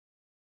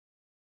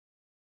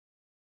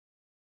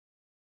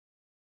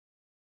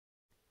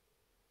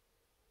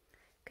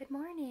Good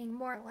morning,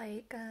 more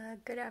like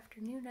good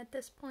afternoon at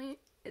this point.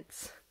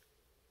 It's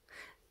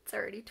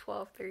already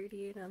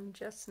 12:30 and I'm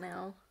just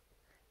now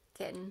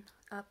getting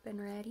up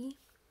and ready.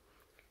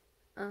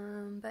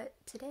 But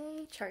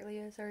today Charlie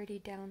is already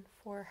down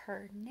for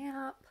her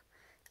nap.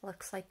 It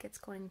looks like it's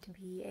going to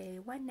be a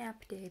one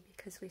nap day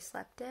because we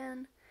slept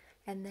in,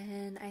 and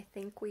then I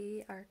think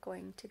we are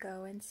going to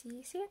go and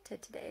see Santa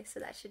today, so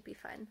that should be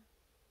fun.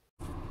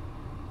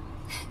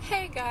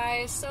 Hey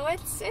guys, so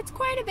it's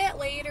quite a bit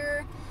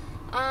later.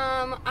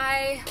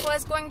 I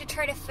was going to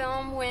try to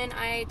film when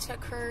I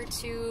took her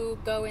to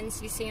go and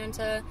see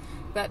Santa,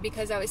 but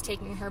because I was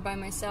taking her by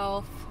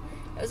myself,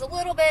 it was a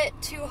little bit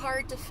too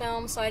hard to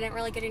film, so I didn't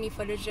really get any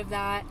footage of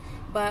that.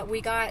 But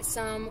we got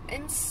some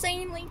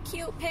insanely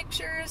cute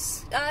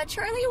pictures.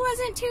 Charlie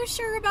wasn't too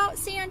sure about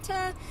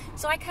Santa,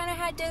 so I kind of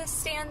had to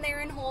stand there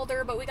and hold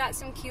her, but we got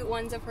some cute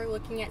ones of her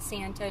looking at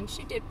Santa, and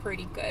she did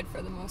pretty good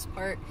for the most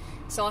part.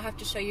 So I'll have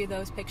to show you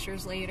those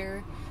pictures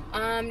later.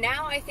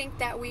 Now I think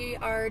that we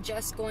are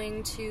just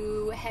going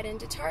to head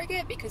into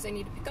Target because I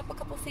need to pick up a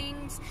couple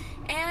things,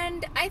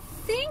 and I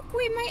think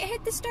we might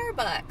hit the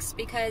Starbucks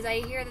because I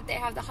hear that they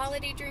have the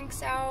holiday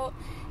drinks out,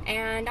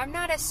 and I'm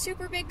not a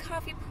super big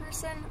coffee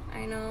person,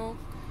 I know,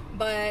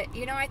 but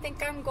you know, I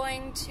think I'm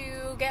going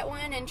to get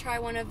one and try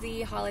one of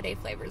the holiday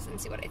flavors and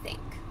see what I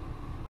think.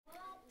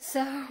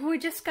 So we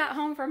just got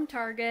home from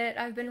Target.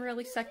 I've been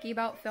really sucky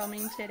about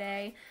filming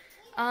today.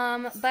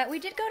 But we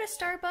did go to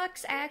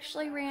Starbucks. I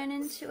actually ran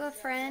into a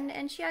friend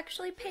and she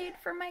actually paid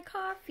for my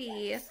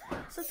coffee.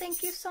 So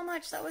thank you so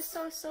much. That was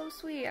so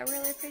sweet. I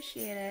really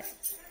appreciate it.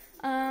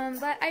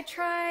 But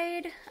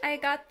I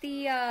got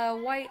the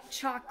white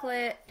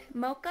chocolate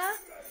mocha,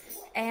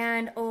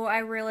 and oh, I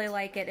really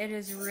like it. It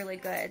is really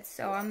good.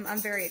 So I'm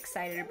very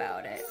excited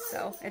about it.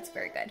 So it's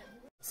very good.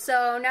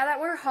 So now that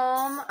we're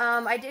home,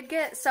 I did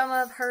get some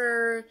of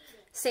her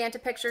Santa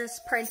pictures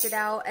printed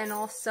out and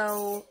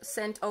also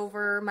sent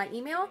over my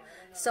email.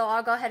 So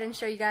I'll go ahead and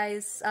show you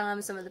guys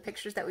some of the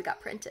pictures that we got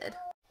printed.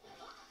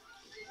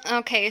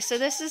 Okay, so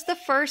this is the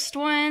first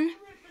one.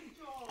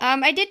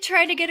 I did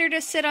try to get her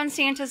to sit on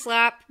Santa's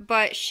lap,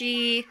 but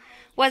she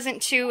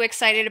wasn't too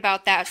excited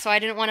about that, so I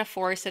didn't want to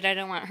force it. I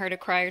didn't want her to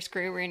cry or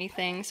scream or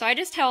anything, so I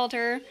just held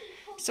her.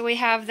 So we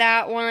have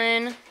that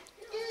one.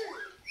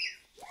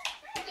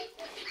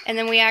 And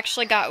then we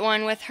actually got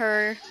one with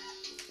her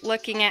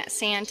looking at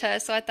Santa,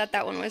 so I thought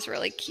that one was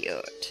really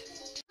cute.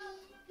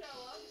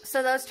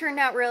 So those turned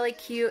out really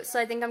cute, so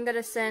I think I'm going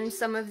to send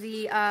some of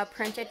the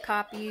printed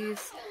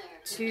copies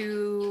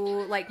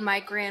to like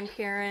my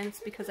grandparents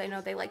because I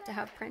know they like to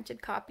have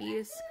printed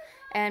copies,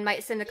 and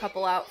might send a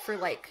couple out for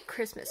like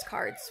Christmas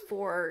cards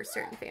for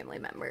certain family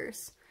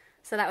members.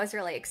 So that was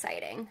really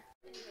exciting.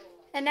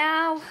 And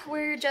now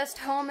we're just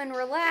home and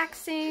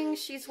relaxing.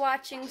 She's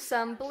watching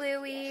some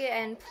Bluey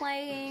and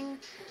playing.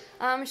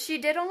 She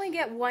did only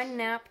get one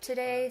nap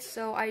today,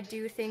 so I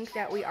do think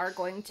that we are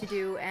going to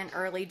do an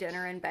early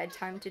dinner and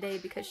bedtime today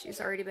because she's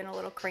already been a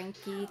little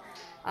cranky.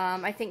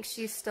 I think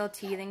she's still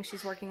teething.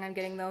 She's working on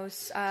getting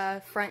those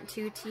front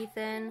two teeth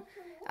in.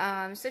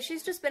 So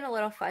she's just been a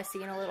little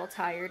fussy and a little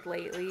tired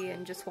lately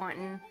and just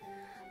wanting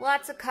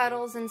lots of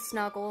cuddles and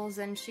snuggles,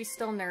 and she's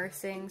still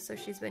nursing, so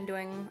she's been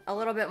doing a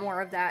little bit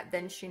more of that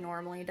than she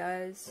normally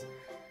does.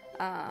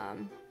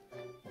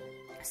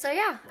 So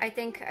yeah, I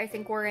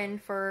think we're in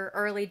for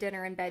early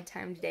dinner and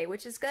bedtime today,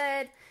 which is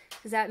good,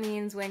 because that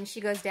means when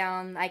she goes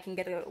down, I can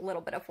get a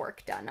little bit of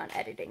work done on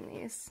editing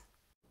these.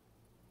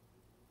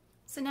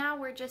 So now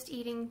we're just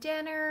eating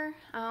dinner.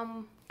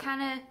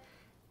 Kind of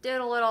did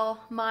a little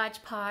Mod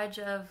Podge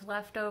of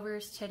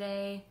leftovers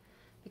today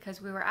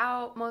because we were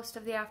out most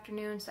of the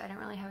afternoon, so I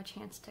didn't really have a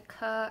chance to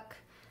cook.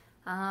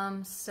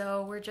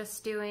 So we're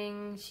just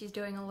she's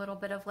doing a little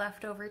bit of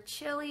leftover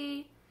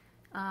chili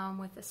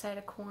with a side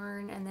of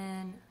corn and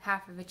then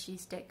half of a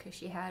cheese stick because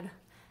she had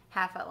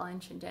half at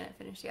lunch and didn't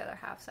finish the other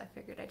half, so I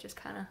figured I'd just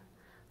kind of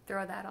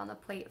throw that on the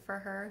plate for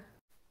her.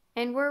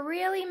 And we're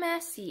really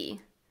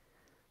messy.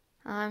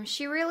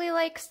 She really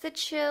likes the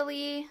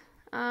chili.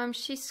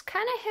 She's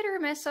kind of hit or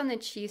miss on the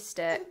cheese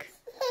stick.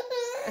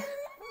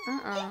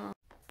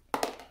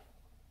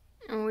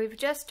 And we've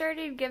just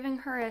started giving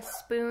her a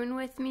spoon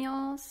with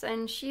meals,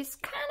 and she's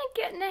kind of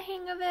getting the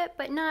hang of it,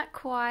 but not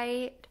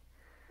quite.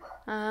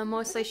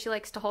 Mostly she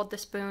likes to hold the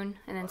spoon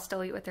and then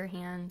still eat with her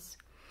hands.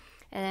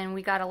 And then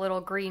we got a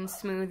little green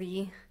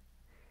smoothie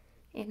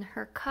in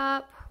her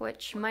cup,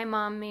 which my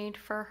mom made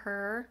for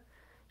her.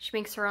 She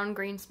makes her own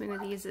green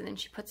smoothies, and then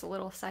she puts a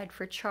little aside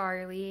for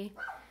Charlie.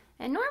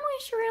 And normally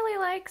she really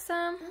likes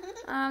them.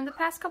 The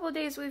past couple of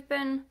days we've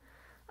been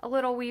a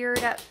little weird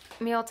at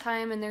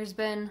mealtime, and there's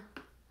been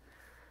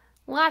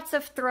lots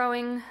of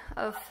throwing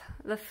of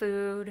the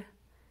food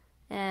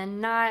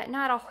and not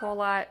a whole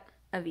lot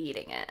of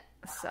eating it.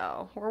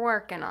 So we're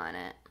working on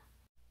it.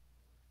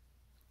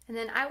 And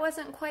then I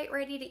wasn't quite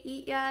ready to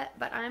eat yet,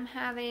 but I'm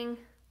having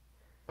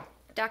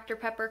Dr.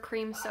 Pepper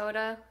cream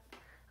soda.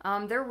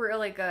 They're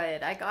really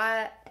good. I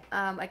got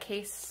a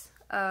case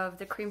of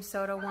the cream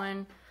soda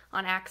one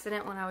on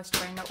accident when I was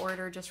trying to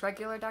order just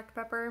regular Dr.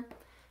 Pepper.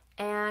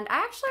 and I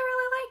actually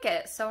really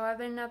like it, so I've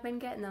been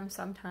getting them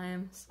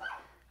sometimes.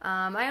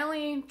 I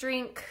only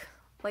drink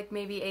like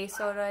maybe a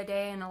soda a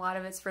day, and a lot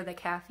of it's for the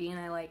caffeine.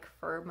 I like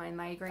for my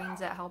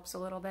migraines, it helps a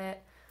little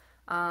bit.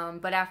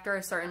 But after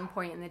a certain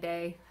point in the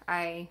day,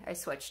 I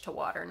switch to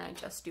water and I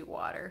just do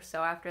water.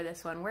 So after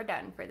this one, we're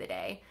done for the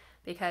day,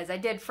 because I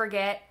did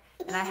forget,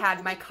 and I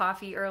had my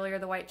coffee earlier,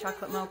 the white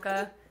chocolate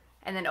mocha,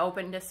 and then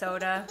opened a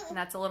soda, and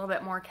that's a little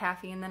bit more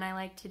caffeine than I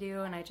like to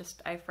do, and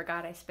I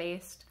forgot I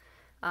spaced.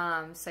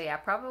 So yeah,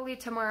 probably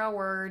tomorrow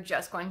we're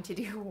just going to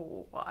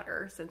do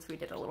water, since we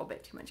did a little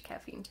bit too much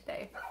caffeine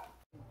today.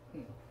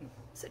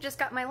 So just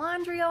got my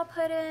laundry all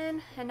put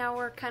in, and now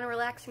we're kind of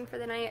relaxing for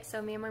the night,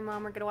 so me and my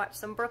mom are going to watch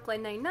some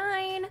Brooklyn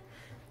Nine-Nine,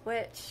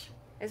 which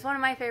is one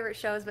of my favorite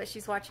shows, but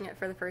she's watching it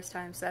for the first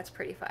time, so that's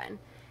pretty fun.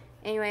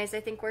 Anyways, I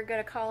think we're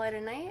going to call it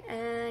a night,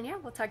 and yeah,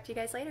 we'll talk to you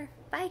guys later.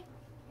 Bye!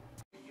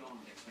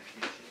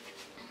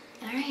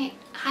 Alright,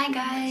 hi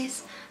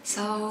guys!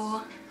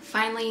 So,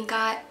 finally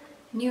got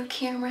new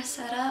camera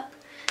set up,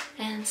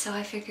 and so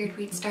I figured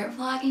we'd start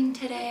vlogging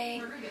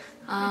today.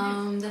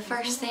 The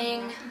first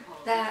thing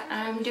that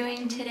I'm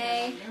doing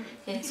today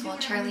is, while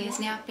Charlie is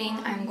napping,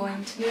 I'm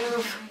going to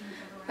move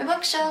my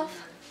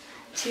bookshelf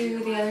to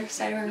the other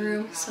side of my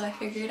room, so I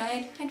figured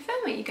I'd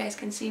film it. You guys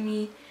can see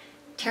me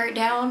tear it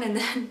down and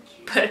then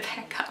put it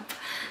back up.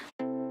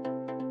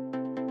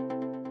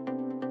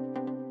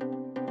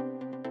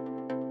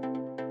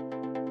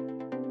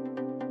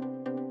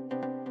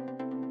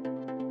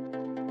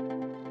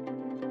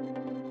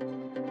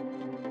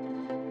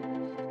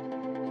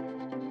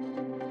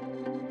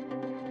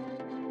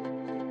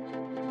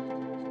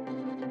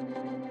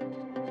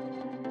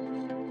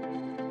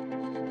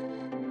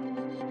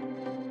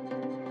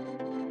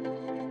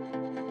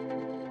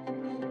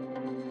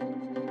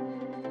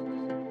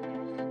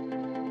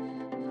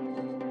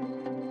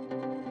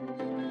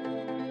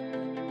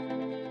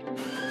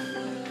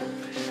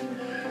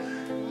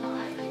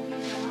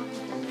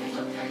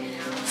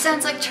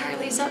 Sounds like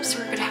Charlie's up, so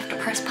we're gonna have to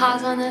press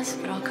pause on this,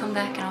 but I'll come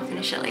back and I'll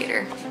finish it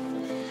later.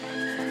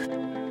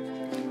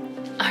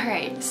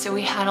 Alright, so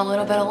we had a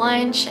little bit of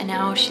lunch, and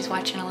now she's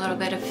watching a little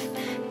bit of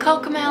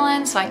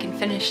Cocomelon, so I can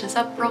finish this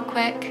up real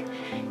quick.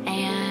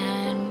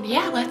 And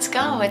yeah, let's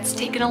go. It's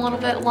taken a little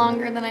bit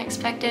longer than I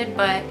expected,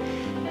 but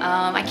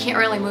I can't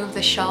really move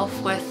the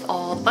shelf with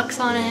all the books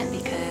on it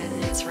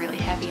because it's really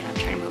heavy and I'm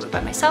trying to move it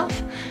by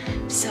myself.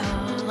 So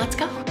let's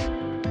go.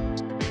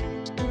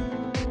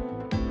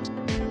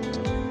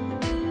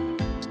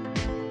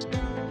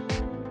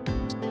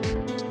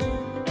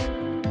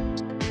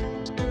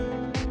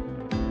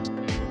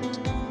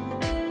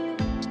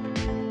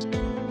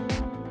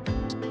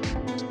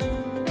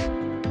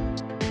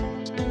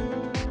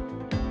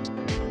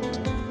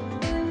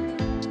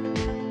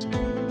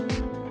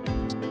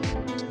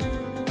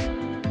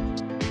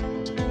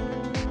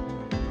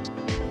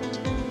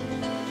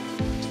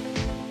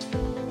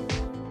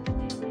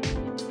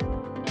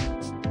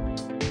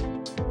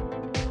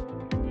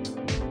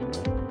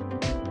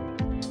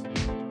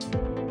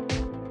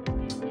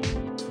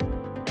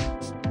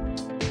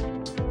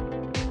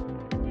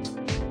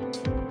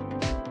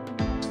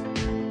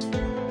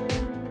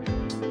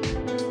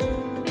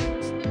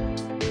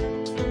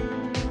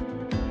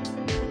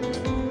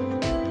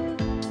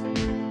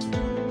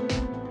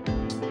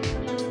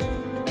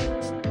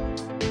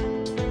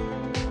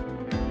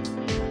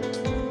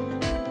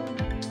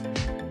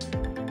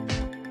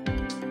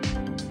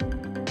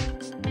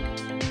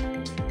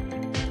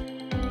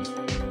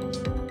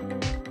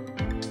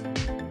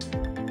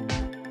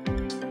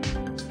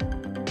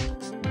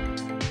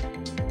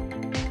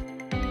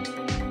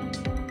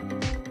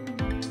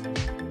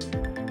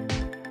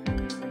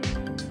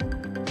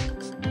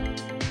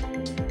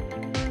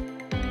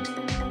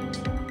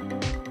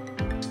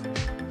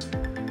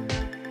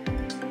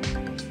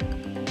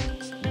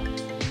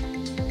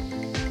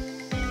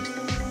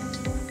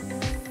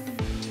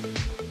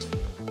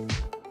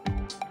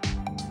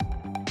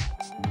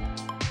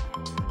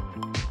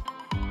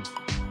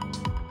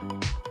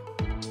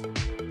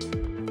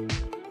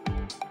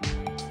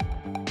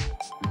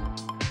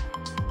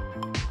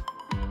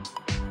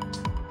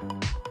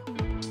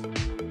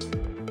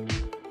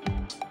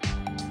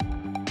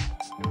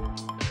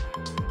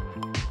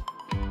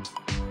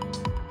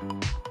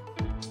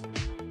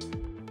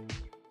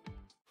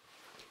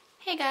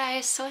 Hey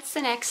guys, so it's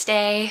the next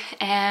day,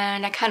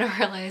 and I kind of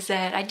realized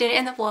that I didn't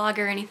end the vlog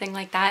or anything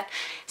like that,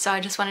 so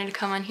I just wanted to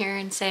come on here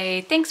and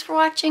say thanks for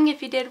watching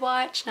if you did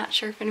watch. Not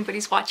sure if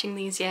anybody's watching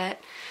these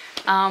yet.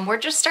 We're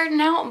just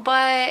starting out,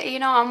 but you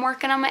know, I'm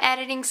working on my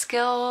editing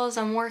skills,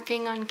 I'm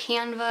working on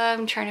Canva,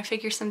 I'm trying to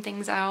figure some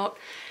things out.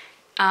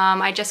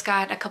 I just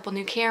got a couple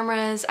new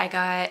cameras. I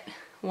got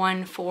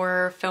one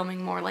for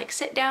filming more like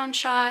sit-down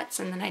shots,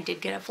 and then I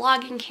did get a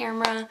vlogging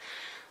camera.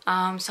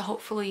 So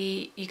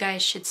hopefully you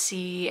guys should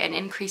see an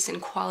increase in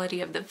quality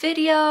of the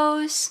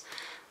videos,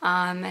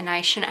 and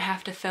I shouldn't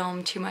have to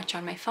film too much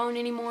on my phone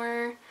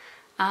anymore.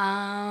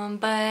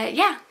 But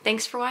yeah,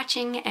 thanks for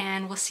watching,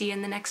 and we'll see you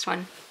in the next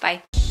one.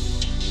 Bye.